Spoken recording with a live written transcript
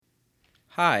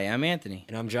Hi, I'm Anthony.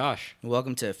 And I'm Josh.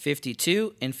 Welcome to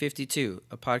 52 and 52,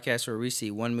 a podcast where we see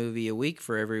one movie a week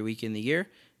for every week in the year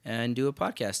and do a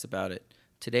podcast about it.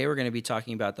 Today we're going to be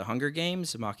talking about The Hunger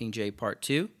Games, Mockingjay Part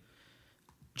 2.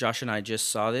 Josh and I just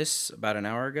saw this about an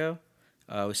hour ago.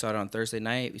 We saw it on Thursday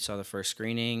night. We saw the first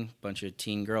screening, a bunch of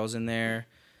teen girls in there.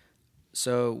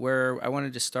 So where I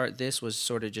wanted to start this was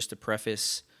sort of just to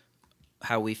preface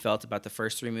how we felt about the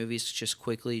first three movies, just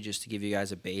quickly, just to give you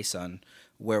guys a base on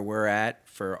where we're at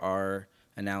for our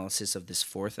analysis of this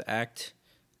fourth act.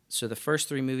 So the first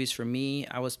three movies for me,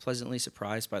 I was pleasantly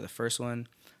surprised by the first one.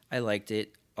 I liked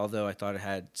it, although I thought it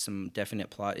had some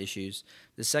definite plot issues.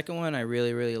 The second one I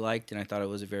really, really liked, and I thought it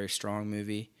was a very strong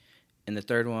movie. And the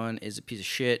third one is a piece of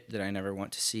shit that I never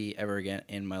want to see ever again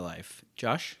in my life.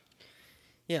 Josh?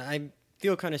 Yeah, I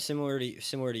feel kind of similar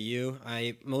to you.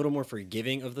 I'm a little more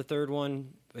forgiving of the third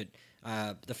one, but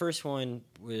the first one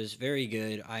was very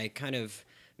good. I kind of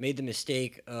made the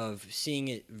mistake of seeing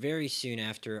it very soon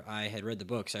after I had read the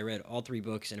books. I read all three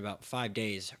books in about 5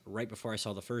 days right before I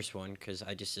saw the first one because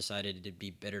I just decided it'd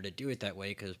be better to do it that way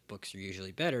because books are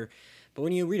usually better. But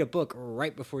when you read a book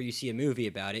right before you see a movie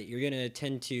about it, you're going to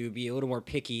tend to be a little more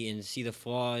picky and see the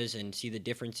flaws and see the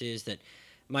differences that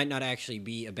might not actually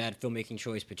be a bad filmmaking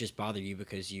choice, but just bother you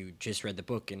because you just read the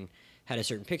book and had a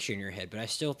certain picture in your head. But I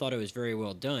still thought it was very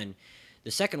well done.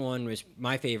 The second one was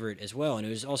my favorite as well, and it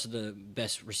was also the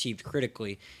best received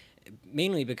critically,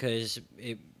 mainly because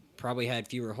it probably had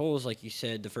fewer holes, like you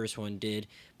said, the first one did,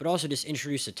 but also just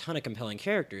introduced a ton of compelling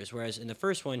characters. Whereas in the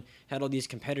first one, had all these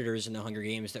competitors in the Hunger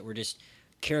Games that were just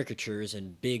caricatures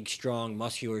and big, strong,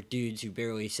 muscular dudes who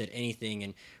barely said anything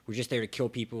and were just there to kill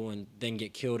people and then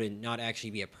get killed and not actually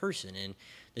be a person. And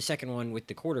the second one with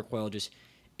the Quarter Quell just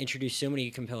introduced so many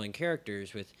compelling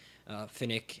characters with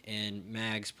Finnick and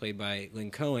Mags, played by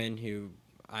Lynn Cohen, who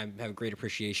I have a great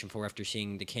appreciation for after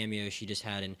seeing the cameo she just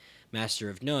had in Master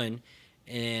of None,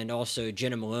 and also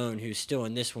Jenna Malone, who's still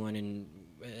in this one and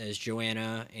as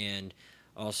Joanna, and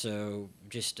also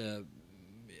just a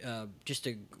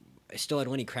I still had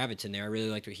Lenny Kravitz in there. I really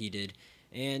liked what he did.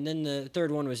 And then the third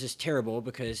one was just terrible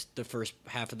because the first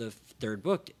half of the third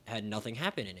book had nothing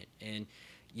happen in it. And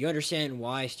you understand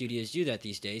why studios do that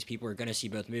these days. People are going to see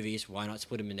both movies. Why not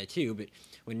split them into two? But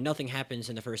when nothing happens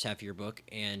in the first half of your book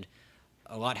and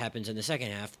a lot happens in the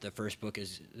second half, the first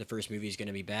movie is going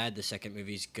to be bad. The second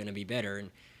movie is going to be better.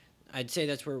 And I'd say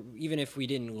that's where, even if we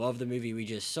didn't love the movie we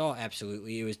just saw,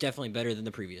 absolutely, it was definitely better than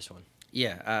the previous one.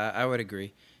 Yeah, I would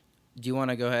agree. Do you want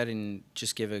to go ahead and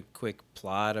just give a quick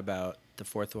plot about the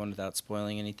fourth one without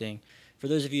spoiling anything? For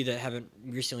those of you that haven't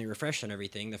recently refreshed on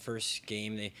everything, the first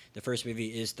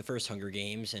movie is the first Hunger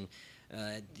Games, and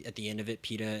at the end of it,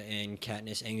 Peeta and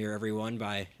Katniss anger everyone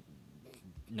by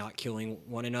not killing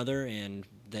one another, and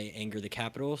they anger the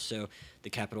Capitol. So the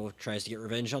Capitol tries to get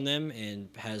revenge on them and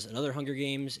has another Hunger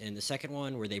Games, and the second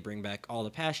one where they bring back all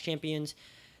the past champions.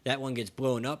 That one gets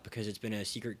blown up because it's been a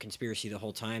secret conspiracy the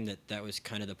whole time that was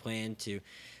kind of the plan to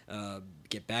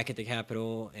get back at the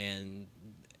Capitol, and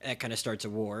that kind of starts a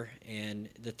war. And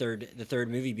the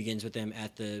third movie begins with them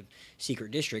at the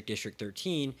secret district, District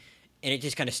 13, and it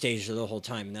just kind of stays there the whole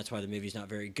time, and that's why the movie's not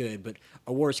very good. But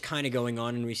a war is kind of going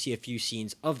on, and we see a few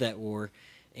scenes of that war.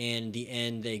 And in the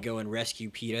end, they go and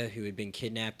rescue Peeta, who had been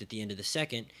kidnapped at the end of the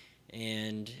second,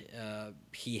 and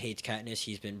he hates Katniss.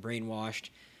 He's been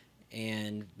brainwashed,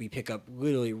 and we pick up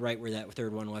literally right where that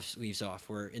third one leaves off.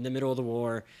 We're in the middle of the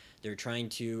war. They're trying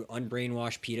to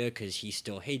unbrainwash Peeta because he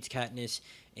still hates Katniss,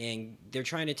 and they're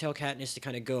trying to tell Katniss to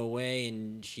kind of go away,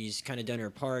 and she's kind of done her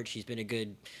part. She's been a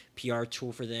good PR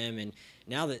tool for them, and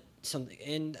now that something,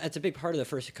 and that's a big part of the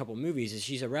first couple movies, is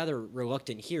she's a rather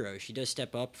reluctant hero. She does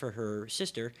step up for her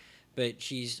sister, but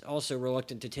she's also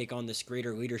reluctant to take on this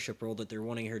greater leadership role that they're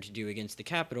wanting her to do against the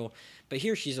Capitol. But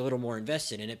here she's a little more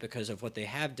invested in it because of what they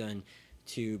have done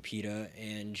to Peeta,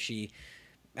 and she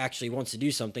actually wants to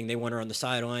do something. They want her on the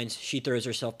sidelines. She throws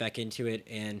herself back into it,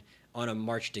 and on a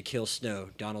march to kill Snow,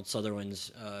 Donald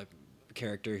Sutherland's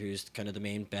character, who's kind of the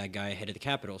main bad guy ahead of the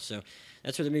Capitol. So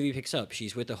that's where the movie picks up.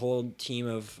 She's with a whole team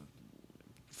of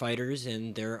fighters,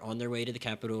 and they're on their way to the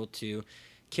Capitol to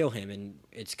kill him. And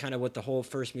it's kind of what the whole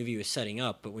first movie was setting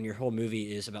up. But when your whole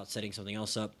movie is about setting something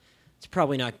else up, it's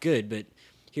probably not good. But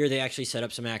here they actually set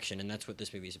up some action, and that's what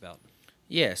this movie's about.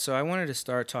 Yeah, so I wanted to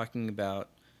start talking about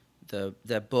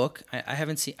the book. I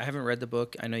haven't read the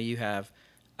book. I know you have.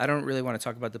 I don't really want to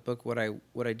talk about the book. What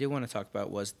I did want to talk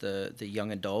about was the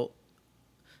young adult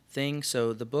thing.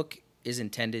 So the book is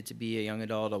intended to be a young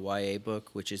adult, a YA book,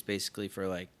 which is basically for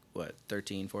like what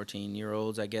 13,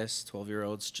 14-year-olds, I guess,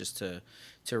 12-year-olds, just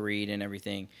to read and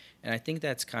everything. And I think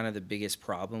that's kind of the biggest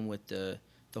problem with the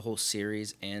whole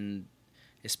series and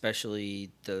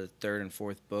especially the third and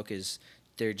fourth book, is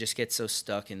they just get so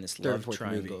stuck in this Third and love fourth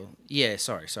triangle. movie. Yeah,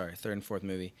 sorry, third and fourth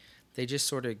movie. They just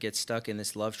sort of get stuck in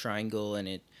this love triangle, and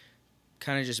it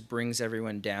kind of just brings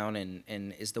everyone down,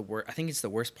 and is the worst. I think it's the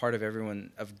worst part of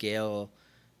everyone, of Gale,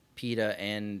 Peeta,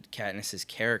 and Katniss's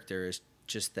character, is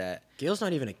just that. Gale's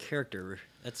not even a character.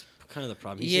 That's kind of the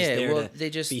problem. He's Yeah, just there well, to they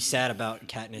just be sad about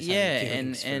Katniss yeah,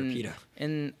 having feelings for Peeta.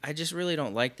 and I just really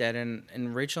don't like that.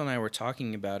 And Rachel and I were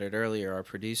talking about it earlier, our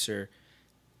producer.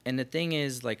 And the thing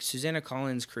is, like, Susanna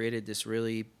Collins created this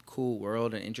really cool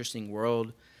world, an interesting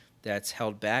world that's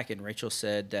held back. And Rachel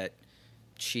said that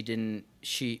she didn't.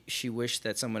 She wished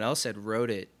that someone else had wrote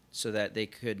it so that they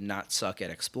could not suck at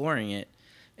exploring it.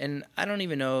 And I don't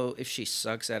even know if she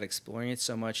sucks at exploring it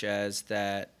so much as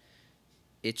that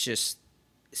it's just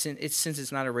since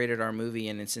it's not a rated R movie,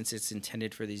 and since it's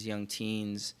intended for these young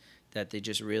teens, that they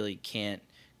just really can't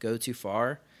go too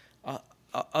far.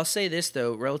 I'll say this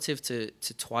though, relative to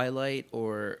Twilight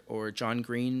or John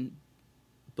Green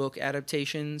book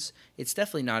adaptations, it's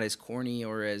definitely not as corny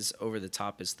or as over the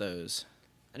top as those.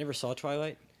 I never saw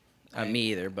Twilight.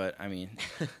 Me either, but I mean,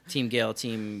 Team Gale,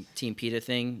 Team Peeta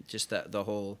thing, just the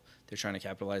whole, they're trying to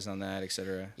capitalize on that,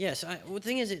 etc. Yes, well, the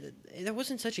thing is, that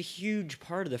wasn't such a huge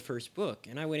part of the first book,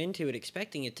 and I went into it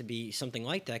expecting it to be something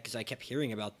like that because I kept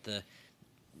hearing about the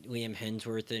Liam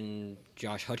Hemsworth and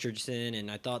Josh Hutcherson, and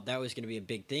I thought that was going to be a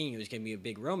big thing. It was going to be a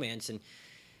big romance, and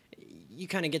you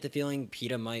kind of get the feeling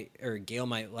Gale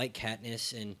might like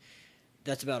Katniss, and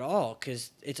that's about all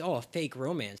because it's all a fake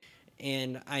romance.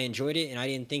 And I enjoyed it, and I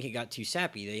didn't think it got too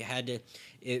sappy.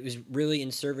 It was really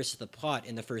in service of the plot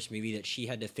in the first movie that she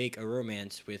had to fake a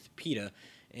romance with Peeta,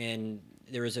 and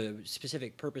there was a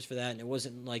specific purpose for that, and it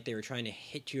wasn't like they were trying to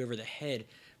hit you over the head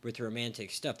with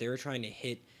romantic stuff. They were trying to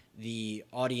hit the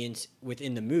audience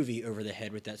within the movie over the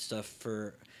head with that stuff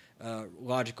for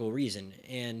logical reason.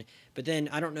 But then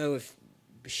I don't know if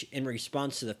in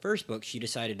response to the first book, she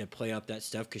decided to play up that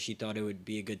stuff because she thought it would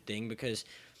be a good thing because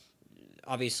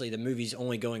obviously the movie's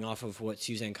only going off of what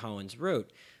Suzanne Collins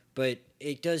wrote, but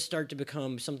it does start to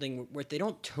become something where they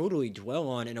don't totally dwell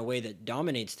on in a way that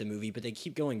dominates the movie, but they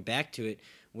keep going back to it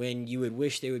when you would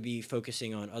wish they would be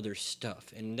focusing on other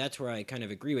stuff. And that's where I kind of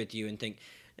agree with you and think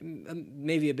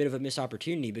maybe a bit of a missed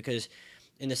opportunity because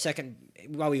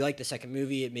while we like the second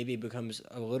movie, it maybe becomes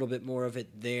a little bit more of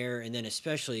it there, and then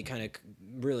especially kind of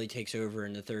really takes over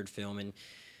in the third film. And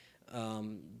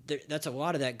that's a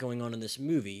lot of that going on in this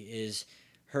movie is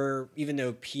her, even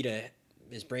though Peeta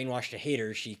is brainwashed to hate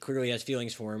her, she clearly has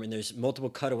feelings for him, and there's multiple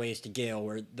cutaways to Gale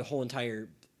where the whole entire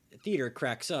theater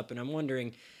cracks up, and I'm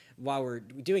wondering why we're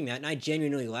doing that, and I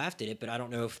genuinely laughed at it, but I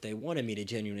don't know if they wanted me to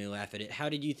genuinely laugh at it. How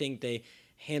did you think they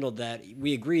handled that?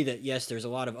 We agree that, yes, there's a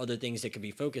lot of other things that could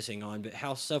be focusing on, but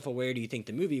how self-aware do you think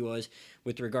the movie was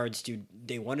with regards to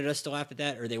they wanted us to laugh at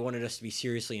that, or they wanted us to be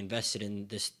seriously invested in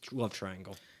this love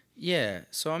triangle? Yeah,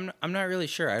 so I'm not really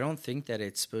sure. I don't think that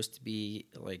it's supposed to be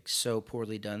like so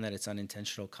poorly done that it's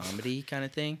unintentional comedy kind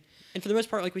of thing. And for the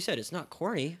most part, like we said, it's not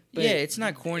corny. But yeah, it's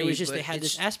not corny. It was just they had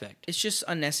this aspect. It's just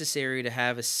unnecessary to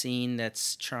have a scene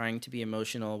that's trying to be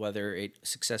emotional, whether it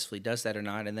successfully does that or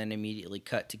not, and then immediately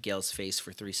cut to Gale's face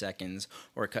for 3 seconds,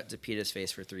 or cut to Peeta's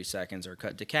face for 3 seconds, or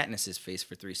cut to Katniss's face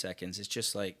for 3 seconds. It's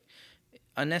just like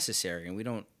unnecessary, and we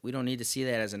don't need to see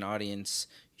that as an audience.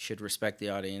 You should respect the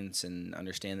audience and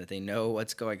understand that they know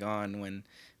what's going on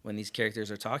when these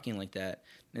characters are talking like that.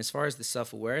 And as far as the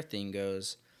self-aware thing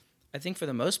goes, I think for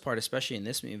the most part, especially in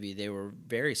this movie, they were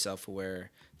very self-aware.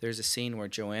 There's a scene where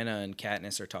Joanna and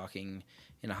Katniss are talking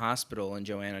in a hospital, and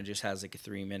Joanna just has like a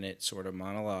 3-minute sort of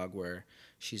monologue where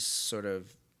she's sort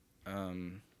of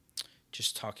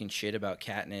just talking shit about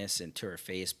Katniss and to her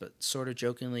face, but sort of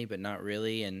jokingly, but not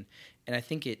really. And I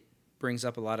think it brings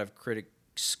up a lot of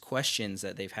critics' questions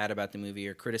that they've had about the movie,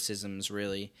 or criticisms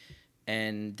really,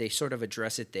 and they sort of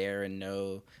address it there and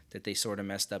know that they sort of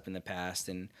messed up in the past.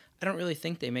 And I don't really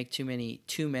think they make too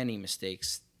many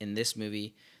mistakes in this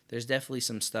movie. There's definitely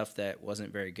some stuff that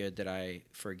wasn't very good that I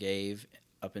forgave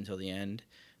up until the end,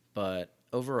 but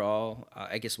overall,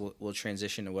 I guess we'll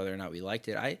transition to whether or not we liked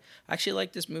it. I actually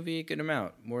liked this movie a good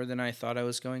amount, more than I thought I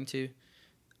was going to.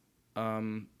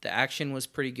 The action was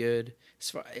pretty good,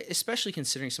 especially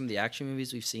considering some of the action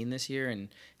movies we've seen this year and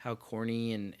how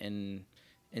corny and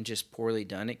just poorly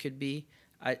done it could be.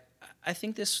 I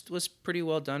think this was pretty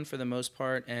well done for the most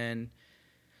part, and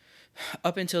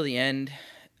up until the end,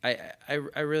 I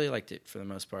really liked it for the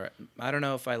most part. I don't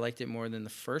know if I liked it more than the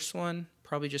first one.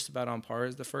 Probably just about on par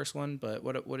as the first one. But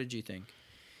what did you think?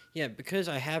 Yeah, because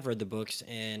I have read the books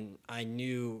and I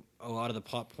knew a lot of the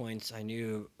plot points. I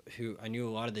knew a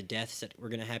lot of the deaths that were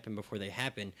going to happen before they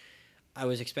happened. I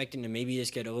was expecting to maybe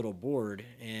just get a little bored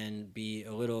and be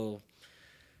a little,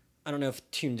 I don't know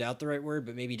if tuned out the right word,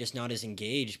 but maybe just not as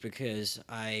engaged because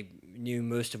I knew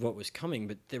most of what was coming.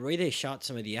 But the way they shot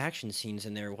some of the action scenes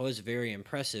in there was very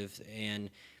impressive and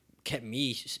kept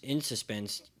me in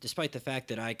suspense, despite the fact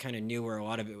that I kind of knew where a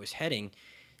lot of it was heading.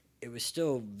 It was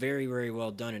still very, very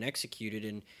well done and executed.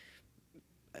 And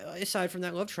aside from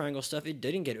that love triangle stuff, it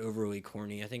didn't get overly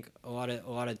corny. I think a lot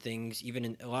of things,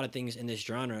 a lot of things in this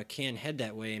genre, can head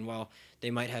that way. And while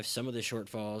they might have some of the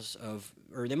shortfalls of,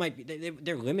 or they might be,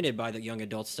 they're limited by the young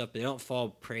adult stuff, but they don't fall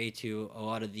prey to a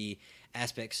lot of the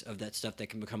aspects of that stuff that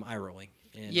can become eye rolling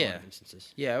in a lot of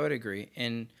instances. Yeah, I would agree.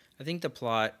 And I think the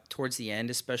plot towards the end,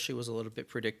 especially, was a little bit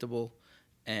predictable.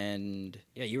 And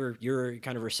yeah, you were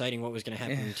kind of reciting what was going to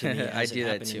happen to me. I As do it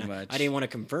that happened, too and much. I didn't want to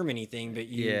confirm anything, but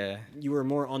you were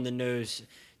more on the nose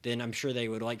than I'm sure they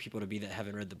would like people to be that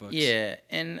haven't read the books. Yeah,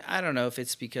 and I don't know if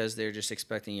it's because they're just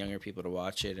expecting younger people to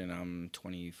watch it, and I'm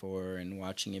 24 and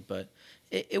watching it, but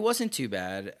it wasn't too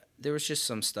bad. There was just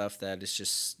some stuff that is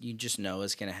just, you just know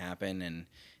is going to happen,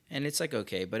 and it's like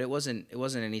okay, but it wasn't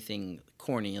anything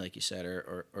corny like you said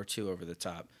or too over the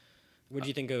top. What do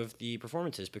you think of the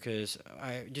performances? Because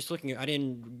I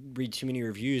didn't read too many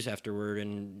reviews afterward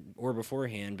or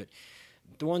beforehand, but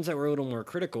the ones that were a little more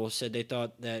critical said they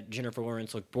thought that Jennifer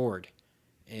Lawrence looked bored,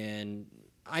 and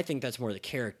I think that's more the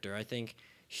character. I think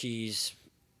she's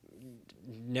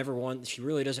she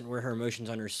really doesn't wear her emotions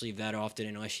on her sleeve that often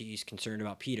unless she's concerned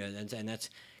about PETA, and that's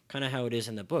kind of how it is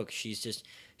in the book. She's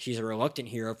a reluctant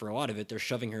hero for a lot of it. They're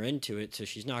shoving her into it, so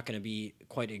she's not going to be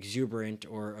quite exuberant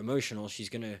or emotional. She's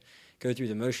going to go through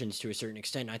the motions to a certain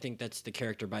extent. I think that's the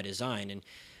character by design. And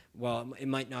while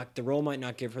the role might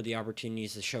not give her the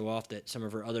opportunities to show off that some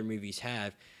of her other movies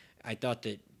have, I thought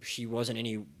that she wasn't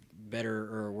any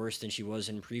better or worse than she was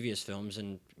in previous films.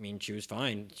 And I mean, she was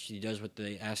fine. She does what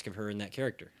they ask of her in that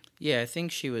character. Yeah, I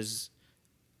think she was,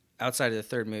 outside of the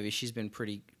third movie, she's been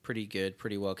pretty good,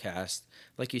 pretty well cast.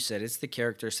 Like you said, it's the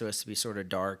character supposed to be sort of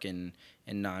dark and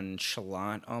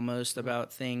nonchalant almost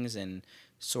about things, and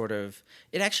sort of,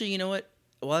 it actually, you know what,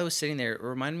 while I was sitting there, it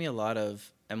reminded me a lot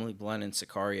of Emily Blunt and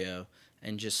Sicario,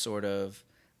 and just sort of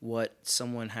what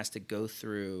someone has to go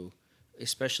through,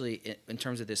 especially in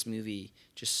terms of this movie,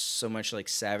 just so much like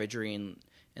savagery and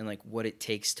like what it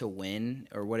takes to win,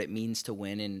 or what it means to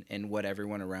win, and what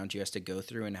everyone around you has to go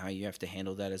through, and how you have to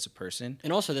handle that as a person.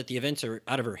 And also that the events are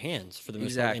out of her hands for the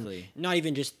most part. Exactly. And not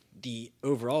even just the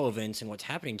overall events and what's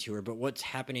happening to her, but what's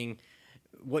happening,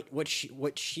 what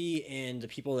she and the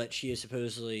people that she is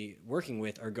supposedly working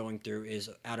with are going through is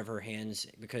out of her hands,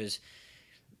 because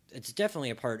it's definitely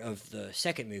a part of the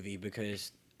second movie,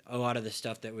 because a lot of the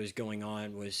stuff that was going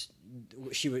on was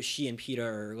she and PETA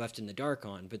are left in the dark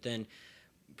on. But then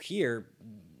here,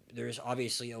 there's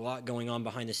obviously a lot going on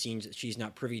behind the scenes that she's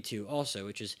not privy to also,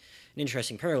 which is an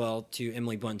interesting parallel to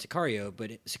Emily Blunt and Sicario,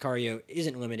 but Sicario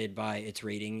isn't limited by its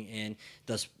rating, and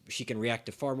thus she can react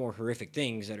to far more horrific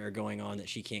things that are going on that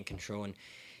she can't control. And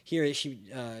here,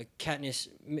 Katniss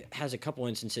has a couple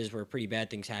instances where pretty bad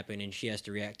things happen, and she has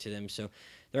to react to them, so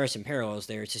there are some parallels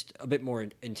there. It's just a bit more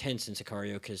intense in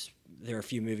Sicario, because there are a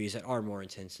few movies that are more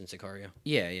intense than Sicario.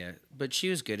 Yeah, but she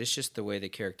was good. It's just the way the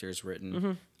character is written.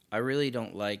 Mm-hmm. I really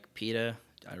don't like PETA.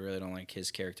 I really don't like his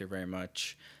character very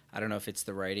much. I don't know if it's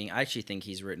the writing. I actually think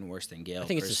he's written worse than Gale. I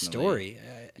think personally. It's the story.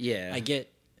 Yeah. I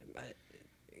get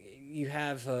you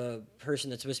have a person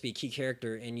that's supposed to be a key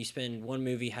character, and you spend one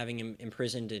movie having him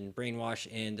imprisoned and brainwashed,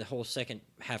 and the whole second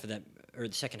half of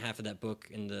that book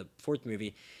in the fourth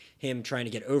movie, him trying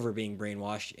to get over being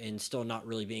brainwashed and still not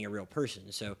really being a real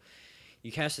person. So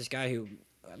you cast this guy who,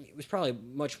 I mean, was probably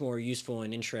much more useful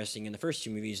and interesting in the first two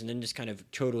movies, and then just kind of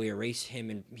totally erase him,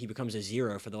 and he becomes a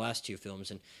zero for the last two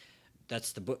films. And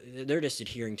that's the book. They're just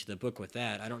adhering to the book with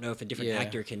that. I don't know if a different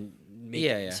actor can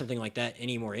make something like that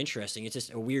any more interesting. It's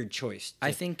just a weird choice.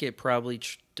 I think it probably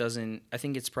doesn't. I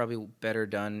think it's probably better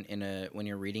done when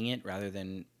you're reading it rather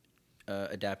than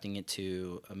adapting it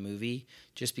to a movie.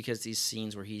 Just because these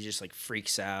scenes where he just like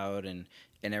freaks out and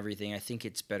everything, I think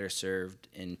it's better served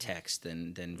in text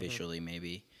than visually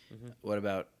maybe. Mm-hmm. What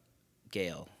about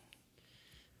Gale?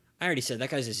 I already said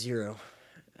that guy's a zero.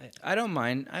 I don't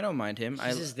mind him.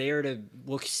 He's just there to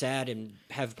look sad and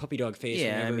have puppy dog face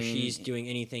whenever she's doing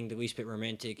anything the least bit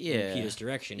romantic in PETA's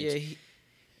direction.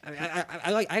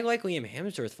 I like Liam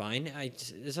Hemsworth fine.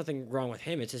 There's nothing wrong with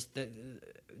him. It's just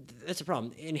that's a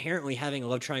problem. Inherently, having a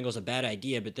love triangle is a bad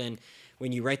idea, but then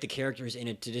when you write the characters in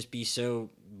it to just be so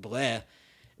bleh, I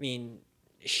mean,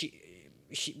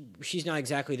 she's not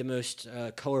exactly the most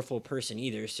colorful person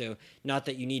either. So not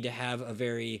that you need to have a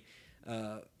very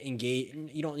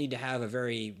you don't need to have a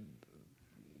very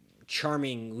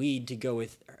charming lead to go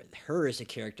with her as a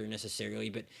character necessarily,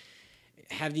 but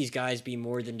have these guys be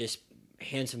more than just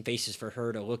handsome faces for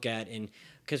her to look at. And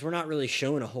because we're not really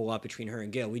showing a whole lot between her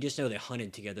and Gale, we just know they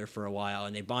hunted together for a while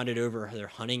and they bonded over their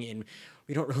hunting, and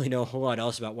we don't really know a whole lot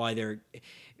else about why they're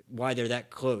that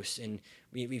close. And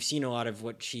we've seen a lot of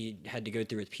what she had to go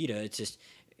through with PETA. It's just,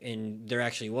 and there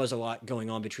actually was a lot going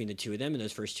on between the two of them in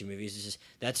those first 2 movies. It's just,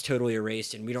 that's totally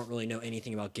erased, and we don't really know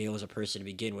anything about Gale as a person to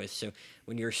begin with. So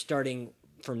when you're starting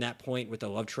from that point with a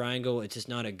love triangle, it's just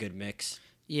not a good mix.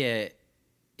 Yeah,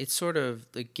 it's sort of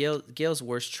like Gale's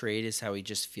worst trait is how he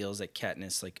just feels that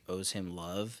Katniss like owes him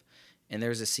love. And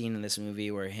there's a scene in this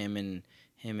movie where him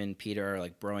and Peter are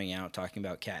like broing out talking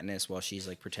about Katniss while she's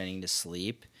like pretending to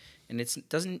sleep. And it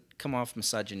doesn't come off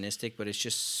misogynistic, but it's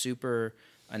just super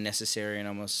unnecessary and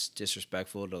almost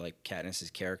disrespectful to like Katniss's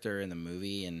character in the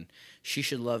movie. And she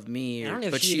should love me, I don't know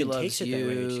if but she she even loves takes it you. that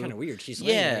way. It's kind of weird. She's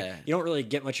Yeah. you don't really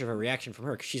get much of a reaction from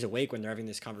her because she's awake when they're having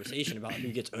this conversation about who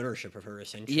gets ownership of her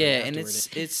essentially. Yeah, and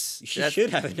afterward. it's she should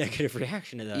have a negative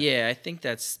reaction to that. Yeah, I think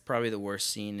that's probably the worst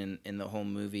scene in the whole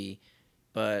movie.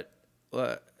 But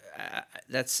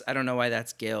I don't know why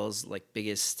that's Gale's like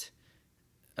biggest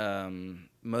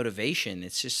motivation.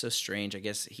 It's just so strange. I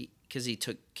guess because he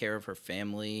took care of her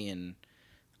family, and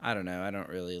I don't know. I don't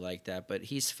really like that, but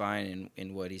he's fine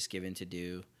in what he's given to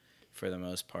do for the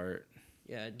most part.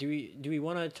 Yeah. Do we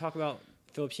want to talk about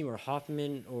Philip Seymour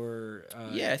Hoffman or?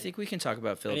 Yeah, I think we can talk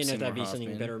about Philip Seymour Hoffman. I didn't know if that'd be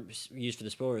something better used for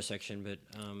the spoiler section, but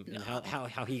and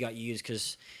how he got used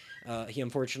because he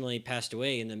unfortunately passed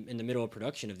away in the middle of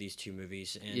production of these 2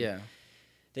 movies. And Yeah.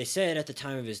 They said at the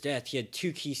time of his death he had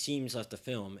 2 key scenes left to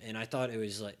film, and I thought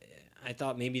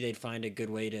maybe they'd find a good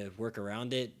way to work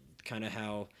around it, kind of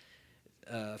how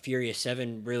Furious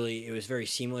 7 really, it was very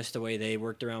seamless the way they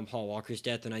worked around Paul Walker's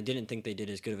death, and I didn't think they did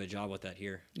as good of a job with that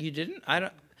here. You didn't? I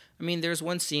mean, there's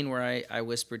one scene where I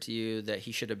whispered to you that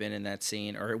he should have been in that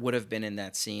scene, or it would have been in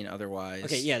that scene otherwise.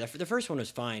 Okay, yeah, the first one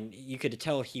was fine. You could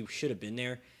tell he should have been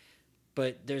there,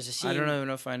 but there's a scene. I don't even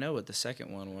know if I know what the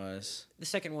second one was. The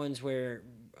second one's where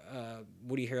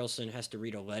Woody Harrelson has to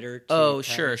read a letter to Oh,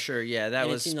 Patton. sure. Yeah, that And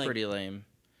it was seemed like pretty lame.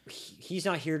 He's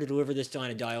not here to deliver this line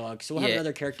of dialogue, so we'll have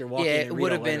another character walk in and it read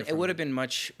would a have letter been from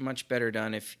him. much better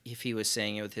done if he was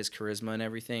saying it with his charisma and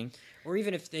everything. Or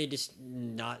even if they just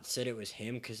not said it was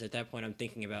him, because at that point I'm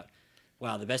thinking about,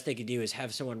 wow, the best they could do is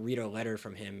have someone read a letter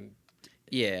from him.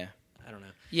 Yeah. I don't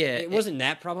know. Yeah. It wasn't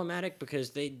that problematic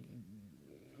because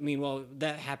well,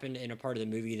 that happened in a part of the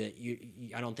movie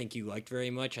that I don't think you liked very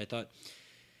much. I thought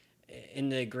in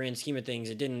the grand scheme of things,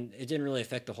 it didn't really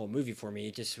affect the whole movie for me.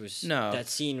 It just was, that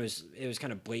scene was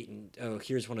kind of blatant. Oh,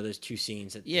 here's one of those 2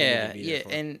 scenes that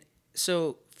and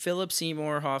so Philip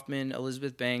Seymour Hoffman,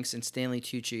 Elizabeth Banks, and Stanley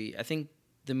Tucci, I think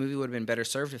the movie would have been better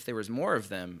served if there was more of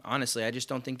them. Honestly, I just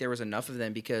don't think there was enough of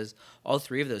them because all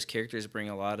 3 of those characters bring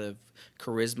a lot of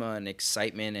charisma and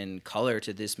excitement and color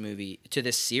to this movie, to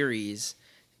this series,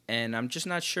 and I'm just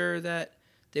not sure that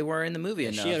they were in the movie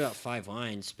enough. She had about 5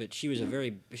 lines, but she was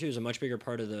a much bigger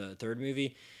part of the third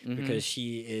movie because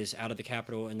she is out of the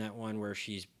Capitol in that one where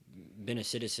she's been a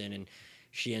citizen, and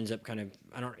she ends up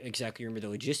I don't exactly remember the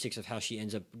logistics of how she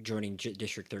ends up joining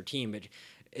District 13, but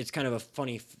it's kind of a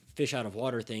funny fish out of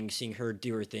water thing, seeing her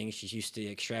do her thing. She's used to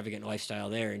the extravagant lifestyle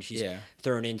there, and she's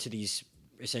thrown into these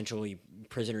essentially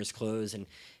prisoners' clothes and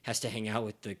has to hang out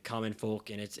with the common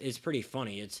folk, and it's pretty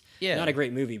funny. It's not a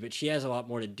great movie, but she has a lot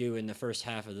more to do in the first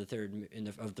half of the third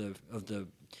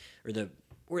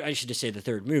or I should just say the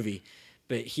third movie.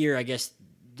 But here, I guess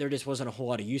there just wasn't a whole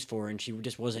lot of use for her, and she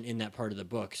just wasn't in that part of the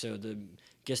book. So I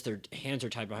guess their hands are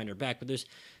tied behind her back, but there's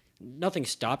nothing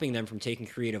stopping them from taking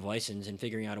creative license and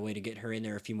figuring out a way to get her in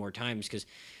there a few more times because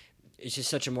it's just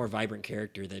such a more vibrant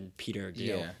character than Peter or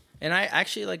Gale. Yeah. And I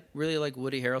actually really like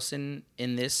Woody Harrelson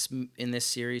in this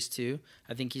series too.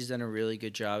 I think he's done a really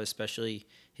good job, especially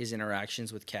his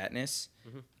interactions with Katniss.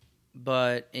 Mm-hmm.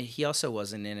 But he also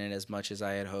wasn't in it as much as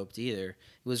I had hoped either. It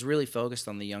was really focused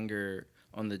on the younger,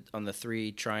 on the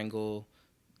 3 triangle,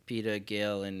 Peeta,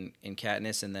 Gale, and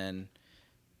Katniss, and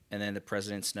then the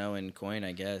President Snow and Coin,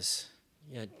 I guess.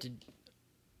 Yeah.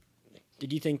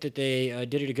 Did you think that they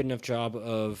did a good enough job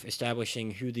of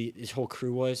establishing who this whole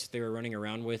crew was they were running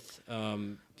around with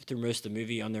through most of the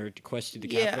movie on their quest to the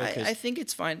Capitol? Yeah, I think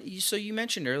it's fine. So you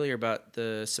mentioned earlier about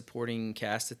the supporting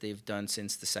cast that they've done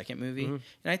since the second movie, and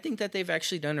I think that they've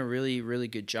actually done a really, really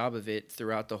good job of it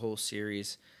throughout the whole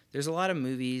series. There's a lot of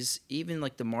movies, even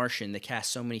like The Martian, they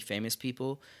cast so many famous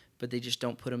people, but they just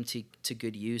don't put them to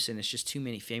good use, and it's just too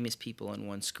many famous people on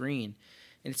one screen.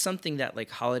 And it's something that like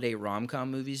holiday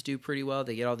rom-com movies do pretty well.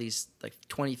 They get all these like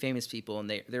 20 famous people and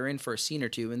they're in for a scene or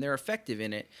two and they're effective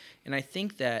in it. And I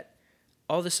think that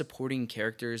all the supporting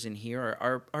characters in here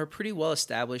are pretty well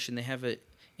established, and they have a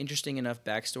interesting enough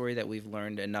backstory that we've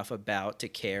learned enough about to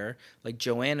care. Like,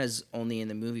 Joanna's only in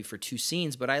the movie for 2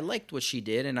 scenes, but I liked what she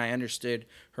did, and I understood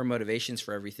her motivations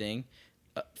for everything.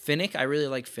 Finnick, I really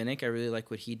like Finnick. I really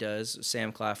like what he does.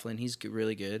 Sam Claflin, he's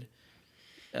really good.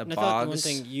 And I thought the one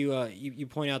thing you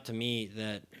point out to me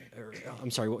that, I'm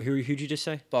sorry, who'd you just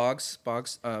say? Boggs,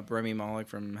 Remy Malek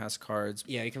from House of Cards.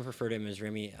 Yeah, you can refer to him as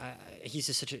Remy. He's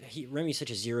just Remy's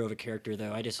such a zero of a character,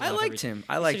 though. I liked him.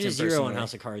 I liked him personally. zero on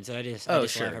House of Cards. I just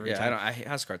sure. laugh every time.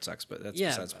 House of Cards sucks, but that's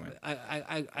besides the point.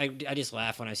 I just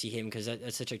laugh when I see him because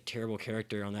that's such a terrible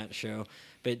character on that show.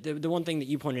 But the one thing that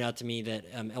you pointed out to me that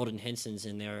Eldon Henson's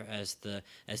in there as the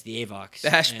Avox.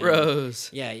 Bash Bros.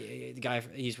 Yeah, the guy,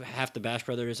 he's half the Bash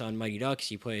Brothers on Mighty Ducks.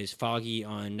 He plays Foggy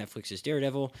on Netflix's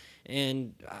Daredevil,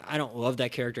 and I don't love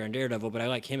that character on Daredevil, but I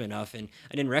like him enough, and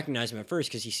I didn't recognize him at first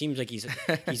because he seems like he's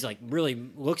like really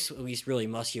looks at least really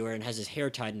muscular and has his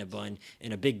hair tied in a bun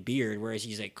and a big beard, whereas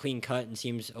he's like clean cut and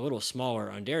seems a little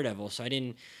smaller on Daredevil. So I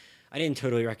didn't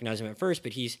totally recognize him at first,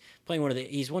 but he's playing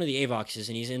he's one of the Avoxes,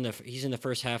 and he's in the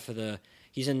first half of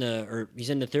he's in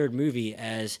the third movie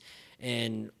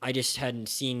and I just hadn't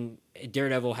seen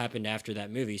Daredevil happened after that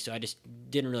movie, so I just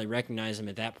didn't really recognize him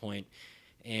at that point.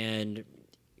 And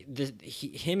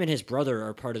him and his brother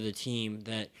are part of the team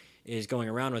that is going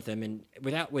around with him, and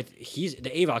the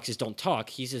Avoxes don't talk.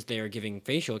 He's just there giving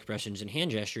facial expressions and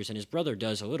hand gestures, and his brother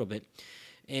does a little bit.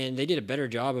 And they did a better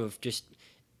job of just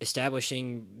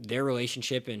establishing their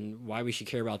relationship and why we should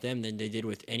care about them than they did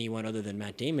with anyone other than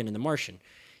Matt Damon in The Martian.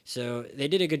 So they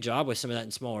did a good job with some of that in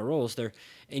smaller roles there.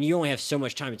 And you only have so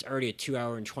much time. It's already a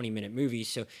 2-hour and 20-minute movie,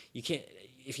 so you can't.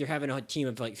 If you're having a team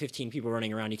of like 15 people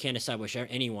running around, you can't establish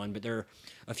anyone. But there are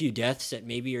a few deaths that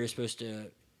maybe you're supposed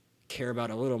to care about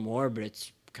a little more. But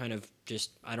it's kind of just,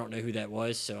 I don't know who that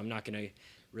was, so I'm not going to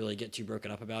really get too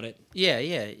broken up about it.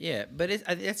 Yeah. But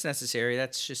it's necessary.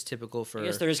 That's just typical for. I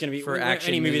guess there is going to be for action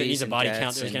any movie that needs a body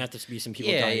count. There's going to have to be some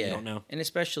people dying you don't know. And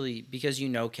especially because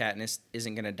Katniss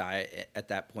isn't going to die at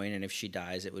that point, and if she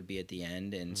dies, it would be at the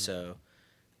end. And so,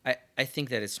 I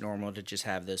think that it's normal to just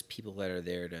have those people that are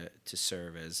there to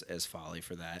serve as folly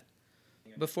for that.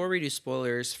 Before we do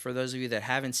spoilers, for those of you that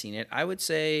haven't seen it, I would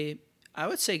say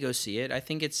go see it. I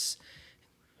think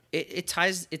it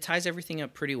ties everything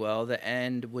up pretty well. The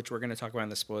end, which we're going to talk about in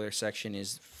the spoiler section,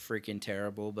 is freaking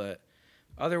terrible. But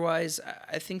otherwise,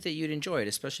 I think that you'd enjoy it,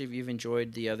 especially if you've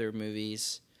enjoyed the other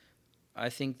movies. I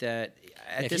think that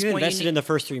at this point, invested in the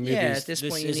first 3 movies, at this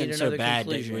point, you need another so bad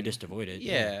conclusion. that you would just avoid it.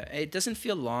 Yeah, it doesn't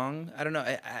feel long. I don't know.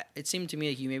 It seemed to me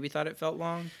like you maybe thought it felt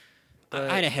long.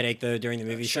 I had a headache though during the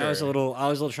movie, Sure. so I was a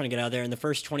little trying to get out of there. In the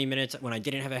first 20 minutes, when I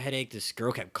didn't have a headache, this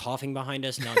girl kept coughing behind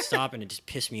us nonstop, and it just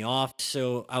pissed me off.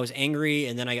 So I was angry,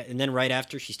 and then right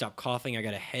after she stopped coughing, I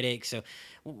got a headache. So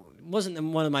it wasn't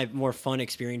one of my more fun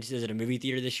experiences at a movie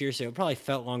theater this year. So it probably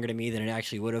felt longer to me than it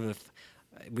actually would have if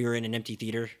we were in an empty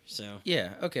theater. So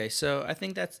yeah, okay. So I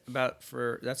think that's about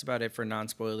it for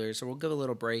non-spoilers. So we'll give a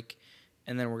little break,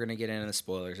 and then we're gonna get into the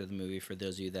spoilers of the movie for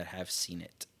those of you that have seen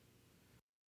it.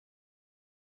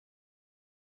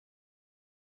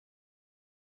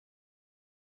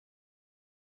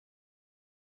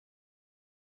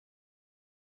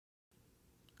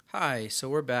 Hi, so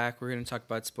we're back. We're going to talk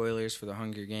about spoilers for The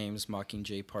Hunger Games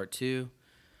Mockingjay Part 2.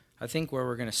 I think where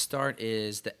we're going to start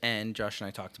is the end. Josh and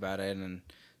I talked about it. And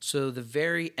so the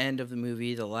very end of the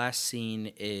movie, the last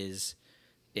scene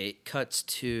it cuts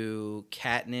to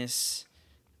Katniss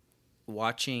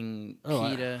watching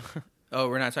Peeta. Oh,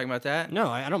 we're not talking about that? no,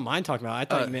 I don't mind talking about it. I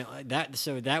thought you meant that.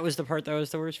 So that was the part that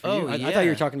was the worst for you? I yeah. thought you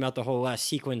were talking about the whole last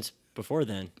sequence before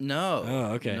then. No.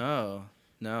 Oh, okay.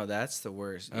 No, that's the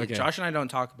worst. Okay. Josh and I don't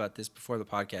talk about this before the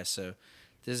podcast, so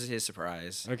this is his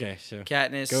surprise. Okay, so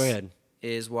Katniss go ahead.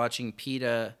 Is watching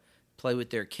Peeta play with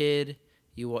their kid.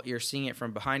 You're seeing it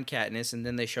from behind Katniss, and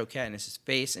then they show Katniss's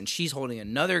face, and she's holding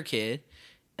another kid,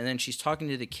 and then she's talking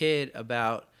to the kid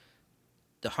about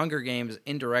the Hunger Games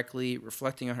indirectly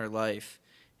reflecting on her life.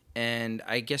 And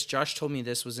I guess Josh told me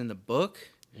this was in the book.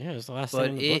 Yeah, it's the last But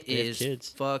thing in the book. it is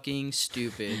fucking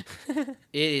stupid. It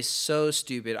is so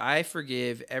stupid. I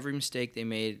forgive every mistake they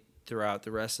made throughout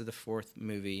the rest of the 4th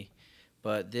movie,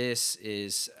 but this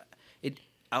is it.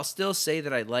 I'll still say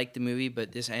that I like the movie,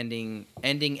 but this ending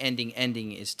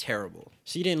is terrible.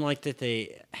 So you didn't like that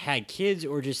they had kids,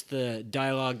 or just the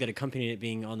dialogue that accompanied it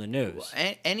being on the nose?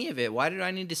 Any of it. Why did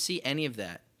I need to see any of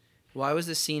that? Why was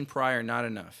the scene prior not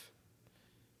enough?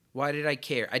 Why did I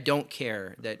care? I don't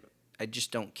care that. I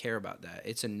just don't care about that.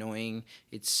 It's annoying.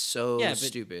 It's so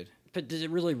stupid. But does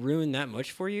it really ruin that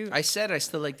much for you? I said I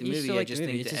still like the You movie. still I like just the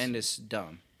movie. think the end is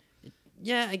dumb.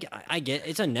 Yeah, I get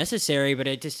it's unnecessary, but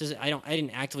it just doesn't. I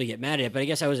didn't actively get mad at it, but I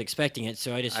guess I was expecting it,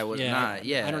 so I just I was yeah. not. I don't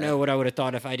Yeah. know what I would have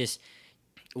thought if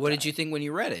What did you think when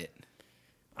you read it?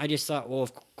 I just thought, well,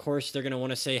 of course they're gonna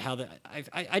want to say how the.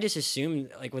 I just assumed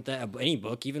like with that any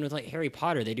book, even with like Harry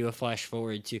Potter, they do a flash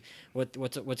forward to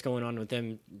what's going on with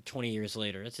them 20 years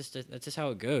later. That's just how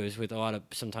it goes with a lot of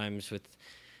sometimes with.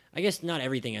 I guess not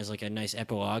everything has like a nice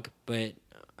epilogue, but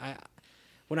I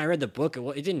when I read the book,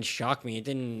 it didn't shock me. It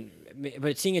didn't,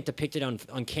 but seeing it depicted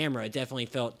on camera, it definitely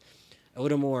felt a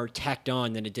little more tacked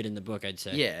on than it did in the book. I'd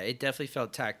say. Yeah, it definitely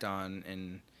felt tacked on,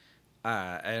 and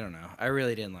I don't know. I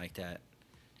really didn't like that.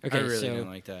 Okay, I really so didn't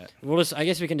like that. I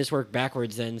guess we can just work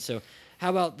backwards then. So, how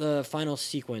about the final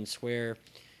sequence where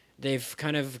they've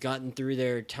kind of gotten through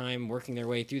their time working their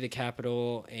way through the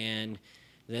Capitol, and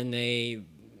then they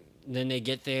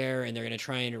get there and they're going to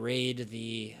try and raid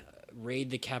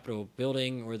the Capitol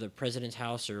building or the president's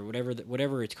house or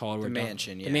whatever it's called. The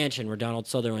mansion, yeah. The mansion where Donald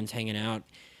Sutherland's hanging out,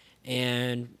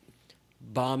 and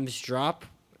bombs drop,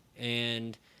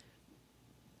 and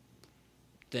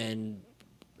then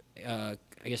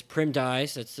I guess Prim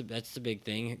dies. That's the big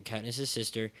thing. Katniss'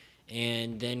 sister,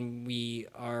 and then we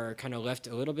are kind of left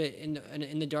a little bit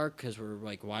in the dark because we're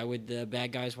like, why would the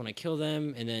bad guys want to kill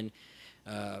them? And then,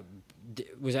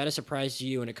 was that a surprise to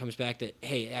you when it comes back that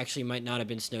hey, it actually might not have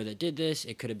been Snow that did this?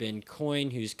 It could have been Coin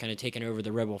who's kind of taken over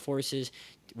the rebel forces.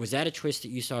 Was that a twist that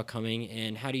you saw coming?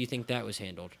 And how do you think that was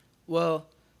handled? Well,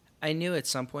 I knew at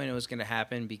some point it was going to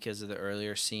happen because of the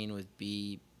earlier scene with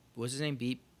what's his name?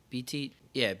 BT?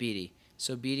 Yeah, Beatty.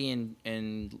 So Beatty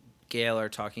and Gale are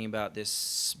talking about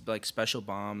this like special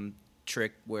bomb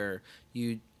trick where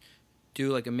you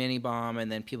do like a mini bomb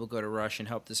and then people go to rush and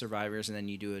help the survivors and then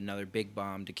you do another big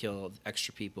bomb to kill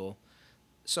extra people.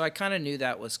 So I kind of knew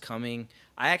that was coming.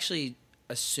 I actually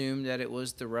assumed that it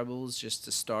was the rebels just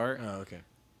to start. Oh, okay.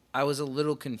 I was a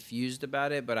little confused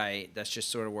about it, but that's just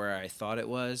sort of where I thought it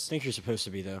was. I think you're supposed to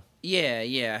be though. Yeah.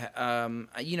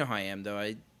 You know how I am though.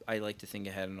 I like to think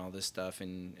ahead on all this stuff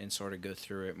and sort of go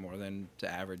through it more than the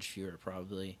average viewer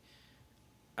probably.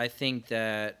 I think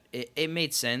that it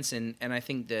made sense, and I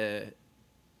think the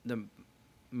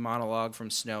monologue from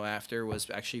Snow after was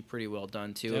actually pretty well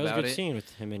done too. That was about a good it. scene with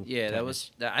him and Yeah, Katniss.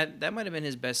 that might have been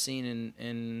his best scene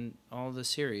in all the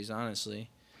series. Honestly,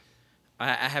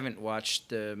 I haven't watched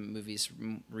the movies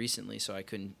recently, so I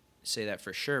couldn't say that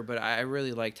for sure. But I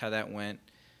really liked how that went.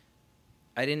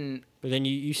 I didn't. But then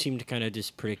you seem to kind of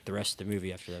just predict the rest of the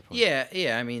movie after that point.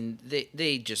 Yeah. I mean,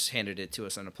 they just handed it to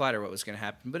us on a platter what was going to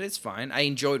happen, but it's fine. I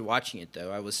enjoyed watching it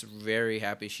though. I was very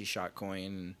happy she shot Coin,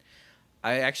 and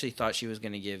I actually thought she was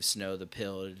going to give Snow the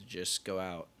pill to just go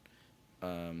out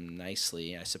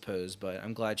nicely, I suppose. But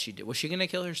I'm glad she did. Was she going to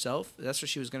kill herself? That's what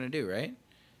she was going to do, right?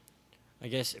 I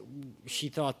guess she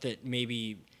thought that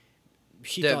maybe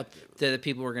That the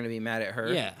people were going to be mad at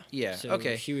her. Yeah. So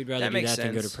Okay. she would rather do that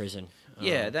than go to prison.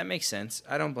 Yeah, that makes sense.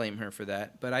 I don't blame her for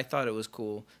that, but I thought it was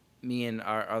cool. Me and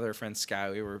our other friend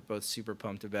Sky, we were both super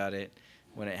pumped about it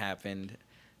when it happened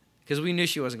because we knew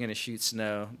she wasn't going to shoot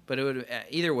Snow. But it would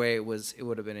either way, it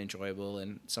would have been enjoyable,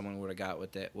 and someone would have got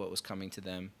what was coming to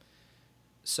them.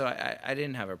 So I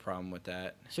didn't have a problem with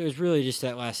that. So it was really just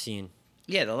that last scene.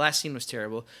 Yeah, the last scene was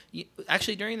terrible.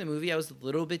 Actually, during the movie, I was a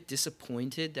little bit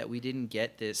disappointed that we didn't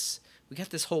get this. We got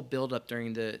this whole build up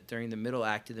during the middle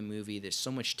act of the movie. There's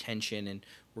so much tension, and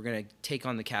we're gonna take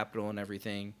on the Capitol and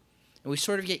everything. And we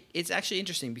sort of get. It's actually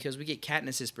interesting because we get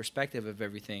Katniss's perspective of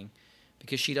everything,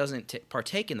 because she doesn't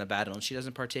partake in the battle and she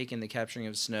doesn't partake in the capturing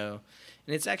of Snow.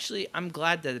 And it's actually, I'm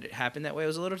glad that it happened that way. I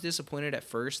was a little disappointed at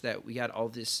first that we got all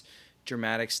this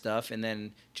dramatic stuff and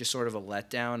then just sort of a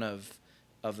letdown of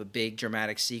a big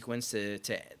dramatic sequence to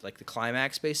like the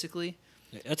climax basically.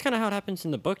 That's kind of how it happens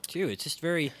in the book too. It's just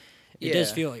very. It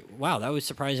does feel like, wow, that was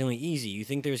surprisingly easy. You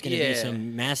think there's going to be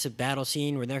some massive battle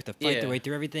scene where they have to fight their way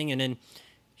through everything, and then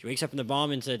she wakes up in the bomb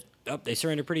and said, "Oh, they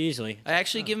surrendered pretty easily." I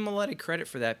actually give them a lot of credit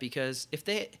for that because I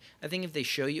think if they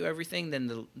show you everything,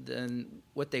 then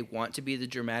what they want to be the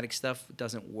dramatic stuff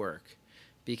doesn't work.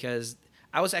 Because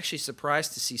I was actually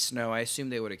surprised to see Snow. I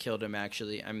assumed they would have killed him.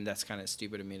 Actually, I mean that's kind of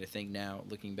stupid of me to think now,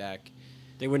 looking back.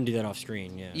 They wouldn't do that off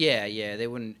screen, yeah. Yeah, they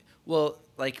wouldn't. Well,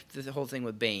 like the whole thing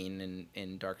with Bane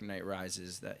in Dark Knight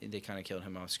Rises, that they kind of killed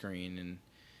him off screen,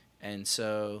 and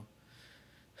so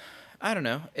I don't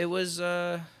know. It was.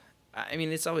 I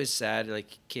mean, it's always sad,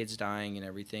 like kids dying and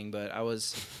everything, but I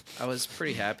was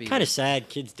pretty happy. Kind of sad,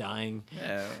 kids dying.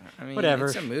 Yeah, I mean, whatever.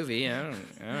 It's a movie. I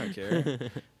don't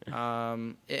care.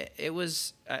 It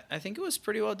was. I think it was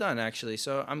pretty well done actually.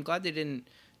 So I'm glad they didn't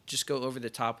just go over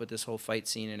the top with this whole fight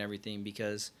scene and everything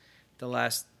because the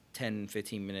last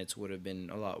 10-15 minutes would have been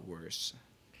a lot worse.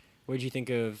 What did you think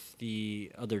of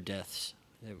the other deaths?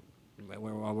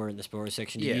 While we're in the spoiler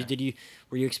section, Yeah.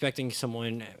 Were you expecting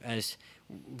someone as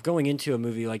going into a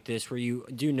movie like this, where you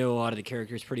do know a lot of the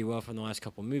characters pretty well from the last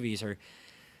couple movies? Are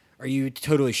you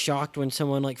totally shocked when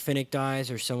someone like Finnick dies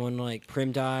or someone like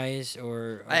Prim dies,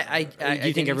 or do you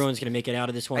think didn't- everyone's going to make it out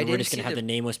of this one? I We're didn't just going see to have the- the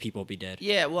nameless people be dead.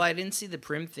 Yeah, well, I didn't see the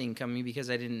Prim thing coming because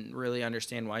I didn't really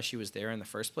understand why she was there in the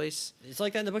first place. It's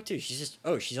like that in the book too. She's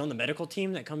on the medical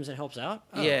team that comes and helps out.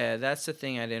 Oh. Yeah, that's the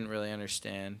thing I didn't really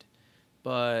understand.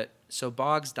 But so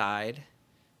Boggs died.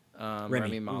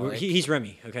 Remy Malek. He's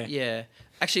Remy. Okay. Yeah.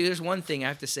 Actually, there's one thing I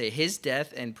have to say. His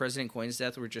death and President Coin's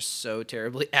death were just so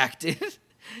terribly acted.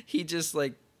 He just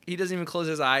he doesn't even close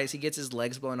his eyes. He gets his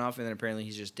legs blown off, and then apparently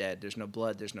he's just dead. There's no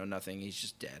blood. There's no nothing. He's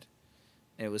just dead.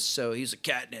 And it was he's like,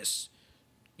 Katniss,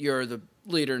 you're the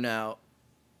leader now.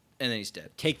 And then he's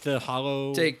dead. Take the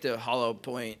hollow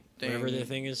point thing. Whatever the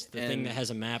thing is, the thing that has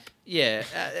a map. Yeah,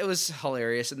 it was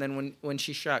hilarious. And then when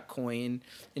she shot Coin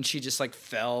and she just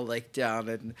fell down,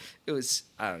 and it was,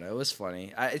 I don't know, it was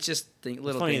funny. It's just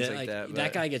little things like that.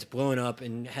 That guy gets blown up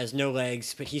and has no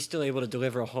legs, but he's still able to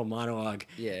deliver a whole monologue.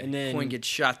 Yeah, and then Coin gets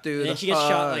shot through. And then she gets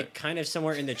shot kind of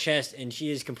somewhere in the chest, and she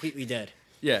is completely dead.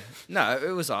 Yeah, no, it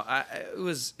was all. It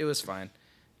was fine.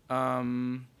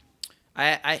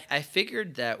 I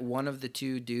figured that one of the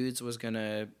two dudes was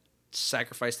gonna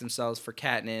sacrifice themselves for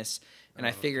Katniss, and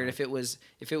I figured if it was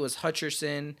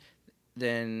Hutcherson,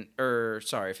 then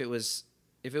if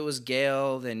it was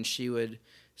Gale, then she would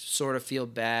sort of feel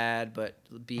bad but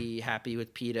be happy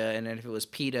with Peeta, and then if it was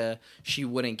Peeta, she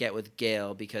wouldn't get with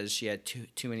Gale because she had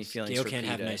too many feelings. Gale for can't Peeta.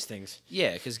 have nice things.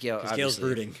 Yeah, because Gale's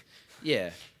brooding.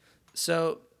 Yeah,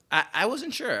 so. I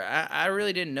wasn't sure. I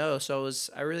really didn't know.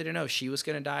 I really didn't know if she was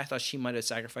going to die. I thought she might have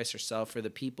sacrificed herself for the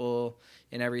people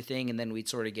and everything, and then we'd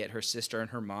sort of get her sister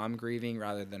and her mom grieving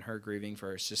rather than her grieving for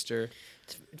her sister.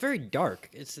 It's very dark.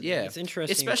 It's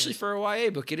interesting. Especially for a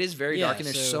YA book. It is very dark, and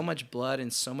there's so much blood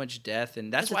and so much death,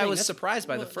 and that's why I was surprised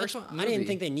by the first movie. I didn't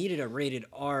think they needed a rated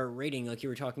R rating like you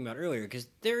were talking about earlier, because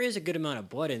there is a good amount of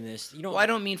blood in this. I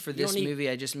don't mean for this movie.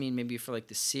 I just mean maybe for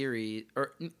the series,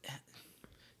 or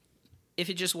if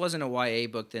it just wasn't a YA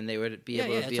book, then they would be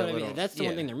able to be a little... That's the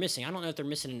one thing they're missing. I don't know if they're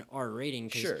missing an R rating,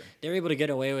 because Sure. they're able to get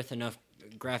away with enough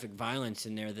graphic violence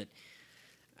in there that,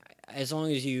 as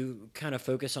long as you kind of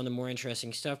focus on the more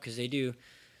interesting stuff, because they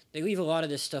leave a lot of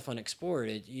this stuff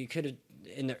unexplored. You could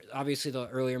have, obviously the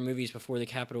earlier movies before the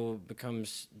Capitol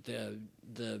becomes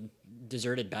the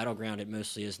deserted battleground it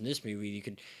mostly is in this movie, you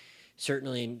could...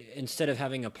 Certainly, instead of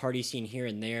having a party scene here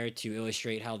and there to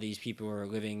illustrate how these people are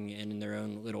living in their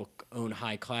own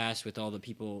high class with all the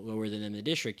people lower than them in the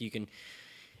district, you can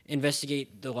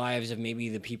investigate the lives of maybe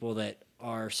the people that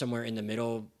are somewhere in the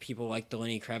middle, people like the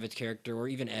Lenny Kravitz character, or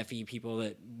even Effie, people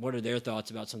that, what are their thoughts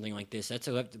about something like this? That's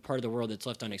a part of the world that's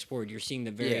left unexplored. You're seeing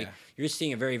a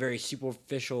very, very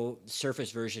superficial surface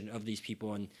version of these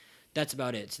people, and that's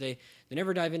about it. So they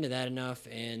never dive into that enough,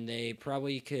 and they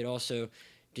probably could also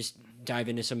just dive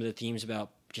into some of the themes about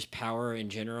just power in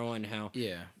general, and how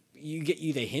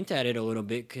they hint at it a little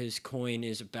bit because Coin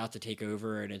is about to take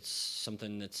over, and it's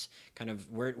something that's kind of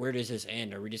where does this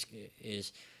end? Are we just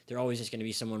is there always just going to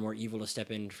be someone more evil to step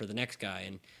in for the next guy?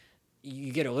 And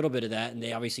you get a little bit of that, and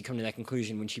they obviously come to that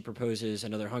conclusion when she proposes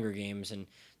another Hunger Games, and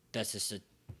that's just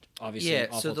obviously an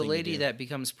awful so the thing lady to do. that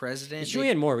becomes president, It's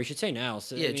Julianne Moore. We should say now.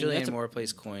 So, Julianne Moore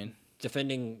plays Coin,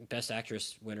 defending Best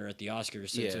Actress winner at the Oscars.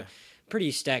 So it's Yeah. a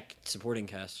pretty stacked supporting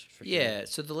cast. For sure. Yeah,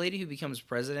 so the lady who becomes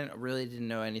president, I really didn't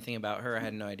know anything about her. I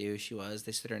had no idea who she was.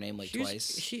 They said her name twice.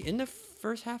 Is she in the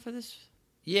first half of this?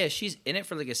 Yeah, she's in it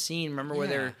for a scene. Remember where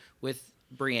Yeah. they're with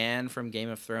Brienne from Game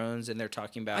of Thrones, and they're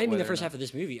talking about... I mean the whether or first not- half of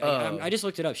this movie. Oh. I just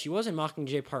looked it up. She was in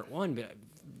Mockingjay Part 1, but it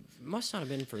must not have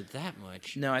been for that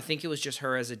much. No, I think it was just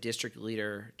her as a district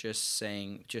leader,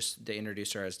 they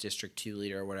introduced her as District 2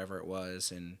 leader or whatever it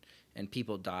was, and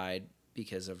people died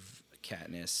because of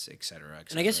Katniss, et cetera, et cetera.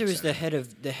 And I guess it was the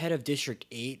head of District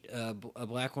 8, a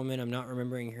black woman. I'm not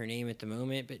remembering her name at the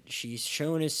moment, but she's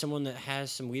shown as someone that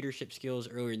has some leadership skills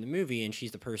earlier in the movie, and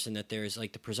she's the person that there's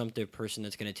the presumptive person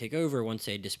that's going to take over once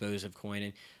they dispose of Coin.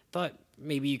 And thought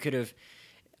maybe you could have...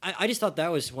 I just thought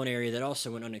that was one area that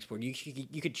also went unexplored.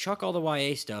 You could chuck all the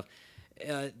YA stuff,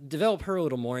 develop her a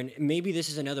little more, and maybe this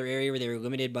is another area where they were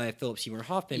limited by Philip Seymour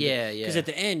Hoffman. Yeah. Because at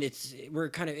the end,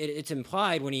 it's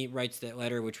implied when he writes that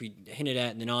letter, which we hinted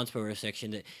at in the non-spoiler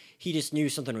section, that he just knew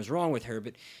something was wrong with her.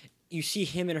 But you see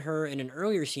him and her in an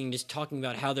earlier scene just talking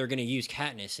about how they're going to use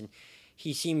Katniss, and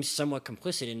he seems somewhat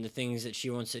complicit in the things that she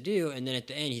wants to do. And then at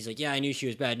the end, he's like, "Yeah, I knew she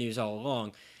was bad news all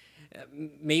along."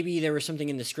 Maybe there was something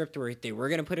in the script where they were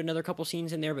going to put another couple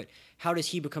scenes in there, but how does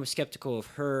he become skeptical of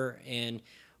her, and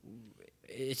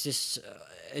it's just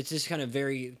kind of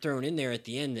very thrown in there at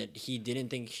the end that he didn't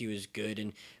think she was good,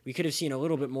 and we could have seen a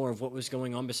little bit more of what was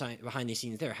going on behind the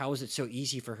scenes there. How is it so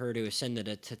easy for her to ascend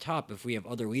to top if we have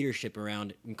other leadership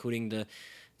around, including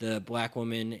the black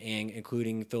woman and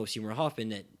including Philip Seymour Hoffman,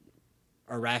 that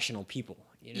are rational people?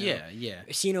 You know? Yeah.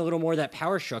 Seeing a little more of that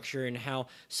power structure and how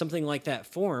something like that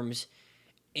forms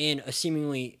in a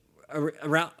seemingly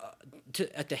around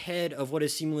at the head of what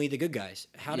is seemingly the good guys.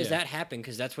 How does that happen?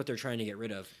 Because that's what they're trying to get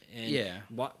rid of. And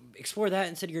explore that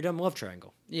instead of your dumb love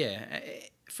triangle. Yeah,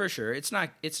 for sure. It's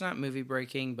not movie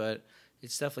breaking, but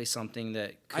it's definitely something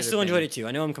that I still enjoyed it too.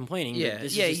 I know I'm complaining. Yeah,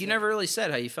 but you never really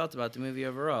said how you felt about the movie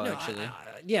overall. No, actually,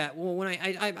 well, when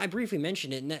I briefly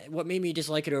mentioned it, and what made me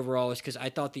dislike it overall is because I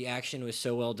thought the action was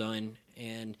so well done,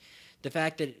 and the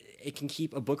fact that it can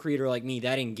keep a book reader like me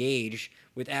that engaged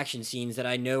with action scenes that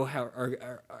I know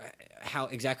how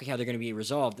exactly how they're going to be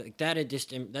resolved. Like, that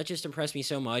just impressed me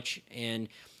so much, and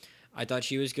I thought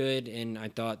she was good, and I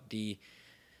thought the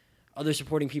other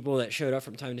supporting people that showed up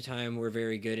from time to time were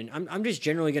very good, and I'm just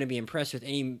generally going to be impressed with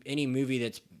any movie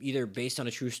that's either based on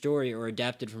a true story or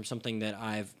adapted from something that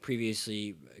I've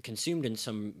previously consumed in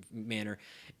some manner.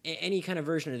 Any kind of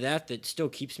version of that still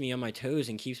keeps me on my toes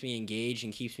and keeps me engaged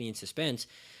and keeps me in suspense,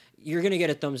 you're going to get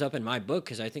a thumbs up in my book,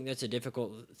 because I think that's a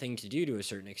difficult thing to do to a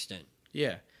certain extent.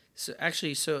 Yeah. So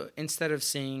actually, instead of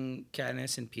seeing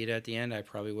Katniss and Peeta at the end, I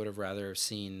probably would have rather have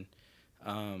seen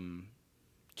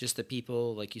just the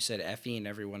people, like you said, Effie and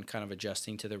everyone kind of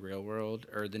adjusting to the real world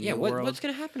or the new world. What's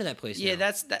going to happen to that place now?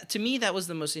 That to me, that was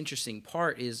the most interesting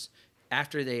part, is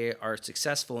after they are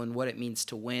successful and what it means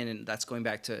to win, and that's going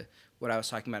back to what I was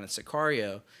talking about in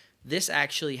Sicario. This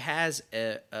actually has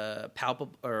a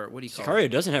palpable, or what do you call it?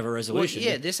 Sicario doesn't have a resolution.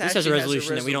 Well, yeah, this has a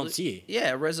resolution that we don't see.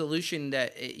 Yeah, a resolution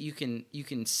that you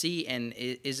can see and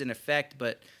it is in effect,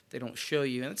 but they don't show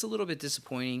you, and it's a little bit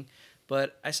disappointing.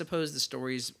 But I suppose the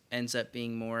stories ends up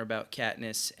being more about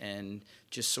Katniss and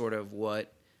just sort of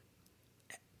what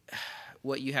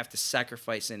you have to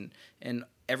sacrifice and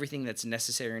everything that's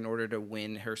necessary in order to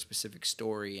win her specific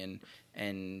story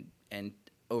and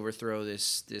overthrow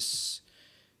this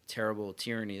terrible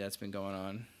tyranny that's been going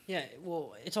on. Yeah,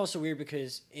 well, it's also weird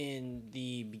because in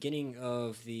the beginning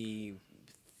of the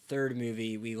third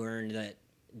movie, we learned that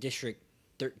District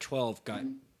 12 got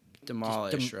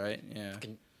demolished, right? Yeah.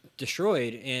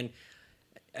 Destroyed, and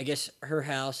I guess her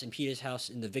house and Peeta's house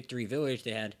in the Victory Village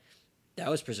that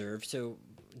was preserved. So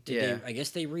I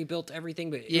guess they rebuilt everything,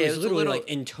 but it was literally like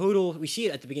in total. We see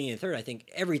it at the beginning of the third. I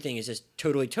think everything is just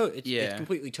totally it's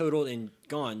completely totaled and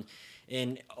gone,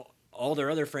 and all their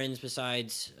other friends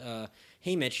besides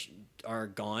Haymitch are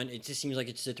gone. It just seems like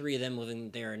it's the three of them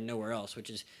living there and nowhere else, which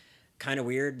is kind of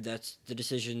weird. That's the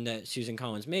decision that Susan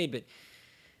Collins made, but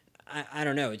I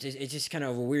don't know. It's just kind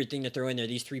of a weird thing to throw in there.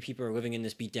 These three people are living in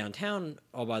this beat down town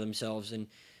all by themselves, and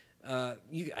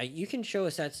you can show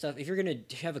us that stuff. If you're going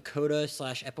to have a coda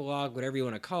 / epilogue, whatever you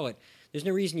want to call it, there's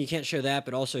no reason you can't show that,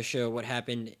 but also show what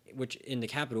happened in the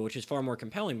Capitol, which is far more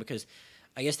compelling, because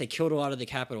I guess they killed a lot of the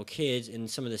Capitol kids and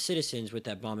some of the citizens with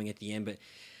that bombing at the end, but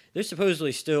there's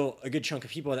supposedly still a good chunk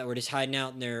of people that were just hiding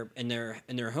out in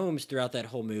their homes throughout that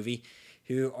whole movie,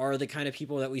 who are the kind of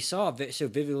people that we saw so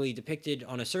vividly depicted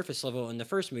on a surface level in the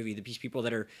first movie. These people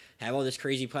that have all this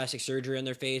crazy plastic surgery on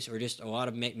their face, or just a lot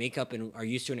of makeup, and are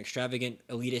used to an extravagant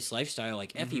elitist lifestyle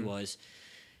like Effie was.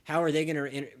 How are they going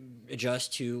to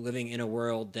adjust to living in a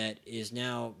world that is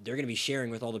now they're going to be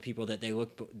sharing with all the people that they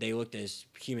looked as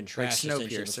human trash like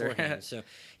essentially beforehand? So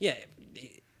yeah,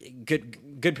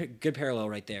 good parallel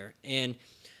right there. And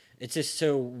it's just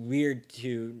so weird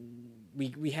to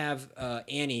we have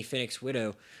Annie, Finnick's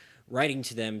widow, writing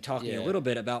to them, talking a little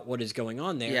bit about what is going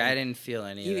on there. Yeah, I didn't feel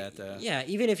any of that though. Yeah,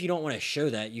 even if you don't want to show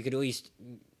that, you could at least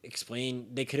explain.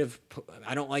 They could have.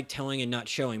 I don't like telling and not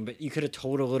showing, but you could have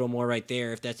told a little more right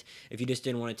there if you just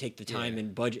didn't want to take the time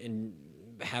and budget and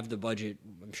have the budget.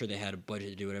 I'm sure they had a budget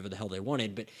to do whatever the hell they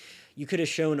wanted, but you could have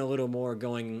shown a little more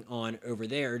going on over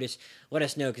there. Just let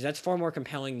us know, because that's far more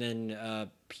compelling than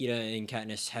Peeta and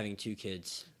Katniss having two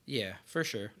kids. Yeah, for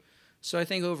sure. So I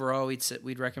think overall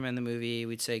we'd recommend the movie.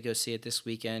 We'd say go see it this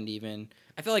weekend even.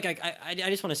 I feel like I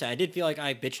just want to say I did feel like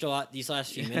I bitched a lot these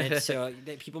last few minutes, so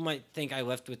that people might think I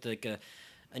left with like a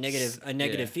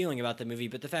negative feeling about the movie.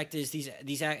 But the fact is,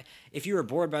 if you were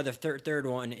bored by the third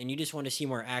one and you just want to see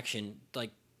more action, like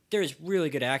there's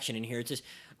really good action in here. It's just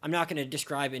I'm not going to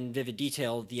describe in vivid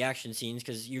detail the action scenes,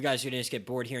 because you guys are going to just get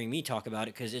bored hearing me talk about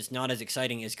it, because it's not as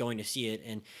exciting as going to see it.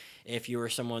 And if you are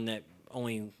someone that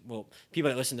people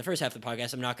that listen to the first half of the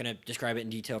podcast, I'm not going to describe it in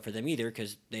detail for them either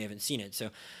because they haven't seen it. So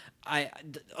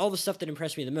all the stuff that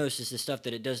impressed me the most is the stuff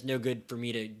that it does no good for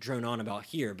me to drone on about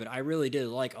here, but I really did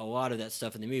like a lot of that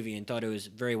stuff in the movie and thought it was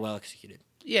very well executed.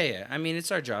 Yeah. I mean,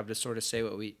 it's our job to sort of say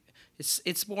what we.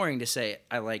 It's boring to say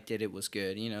I liked it. It was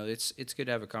good. You know, it's good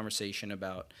to have a conversation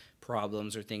about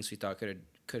problems or things we thought could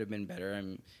have been better. I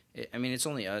mean, it's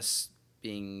only us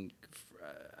being,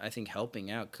 I think, helping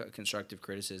out constructive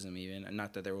criticism. Even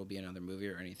not that there will be another movie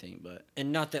or anything, but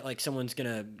and not that like someone's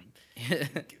gonna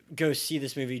go see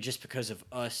this movie just because of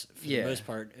us for the most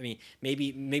part. I mean,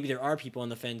 maybe there are people on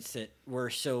the fence that were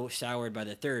so soured by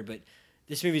the third, but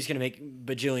this movie's going to make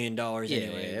bajillion dollars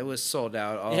anyway. Yeah, it was sold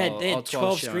out. It had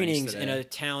 12 screenings in a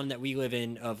town that we live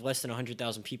in of less than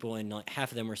 100,000 people, and like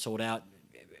half of them were sold out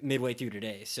midway through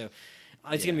today. So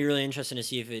it's going to be really interesting to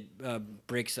see if it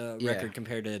breaks a record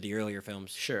compared to the earlier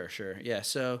films. Sure. Yeah,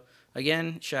 so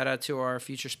again, shout out to our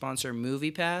future sponsor,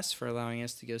 MoviePass, for allowing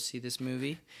us to go see this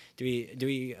movie. Do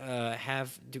we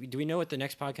know what the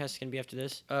next podcast is going to be after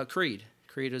this? Creed.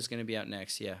 Creed is going to be out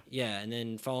next, yeah. Yeah, and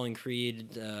then following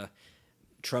Creed,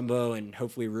 Trumbo, and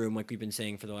hopefully Room, like we've been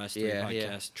saying for the last three podcasts.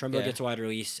 Yeah. Trumbo gets a wide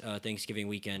release Thanksgiving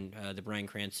weekend, the Bryan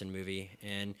Cranston movie,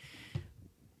 and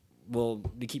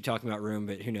we keep talking about Room,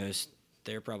 but who knows?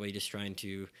 They're probably just trying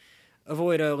to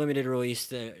avoid a limited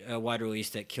release, a wide release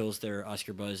that kills their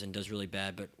Oscar buzz and does really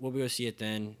bad. But we'll go see it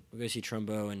then. We'll go see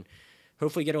Trumbo and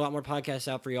hopefully get a lot more podcasts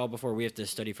out for y'all before we have to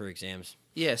study for exams.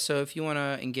 Yeah, so if you want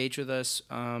to engage with us,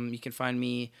 you can find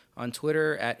me on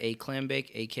Twitter at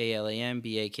 @Clambake,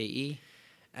 AKLAMBAKE.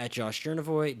 At Josh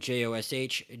Jurnovoy,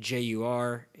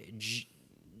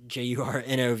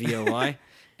 JoshJurnovoy.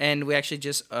 And we actually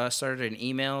just started an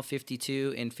email,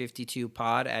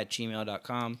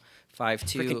 52in52pod@gmail.com.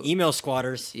 52 freaking email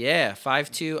squatters. Yeah,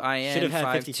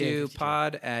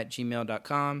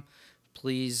 52in52pod@gmail.com.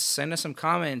 Please send us some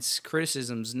comments,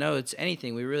 criticisms, notes,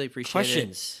 anything. We really appreciate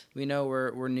questions. We know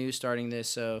we're new starting this,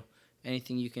 so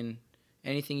anything you can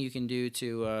do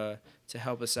to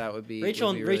help us out would be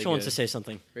Rachel really wants to say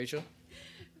something. Rachel?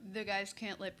 The guys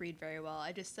can't lip read very well.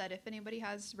 I just said if anybody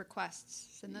has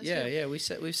requests, send those. Yeah, we've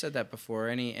said that before.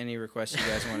 Any requests you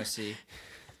guys want to see.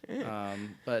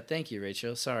 But thank you,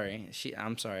 Rachel.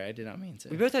 I'm sorry, I did not mean to.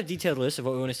 We both have detailed lists of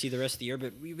what we want to see the rest of the year,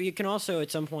 but we can also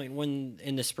at some point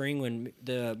in the spring when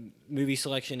the movie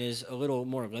selection is a little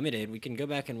more limited, we can go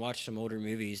back and watch some older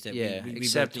movies that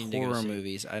except horror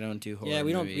movies. I don't do horror. Yeah,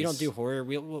 we don't do horror.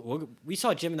 We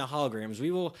saw Jim and the Holograms.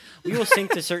 We will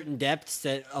sink to certain depths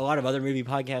that a lot of other movie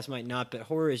podcasts might not, but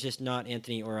horror is just not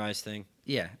Anthony or I's thing.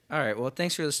 Yeah. All right. Well,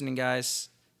 thanks for listening, guys.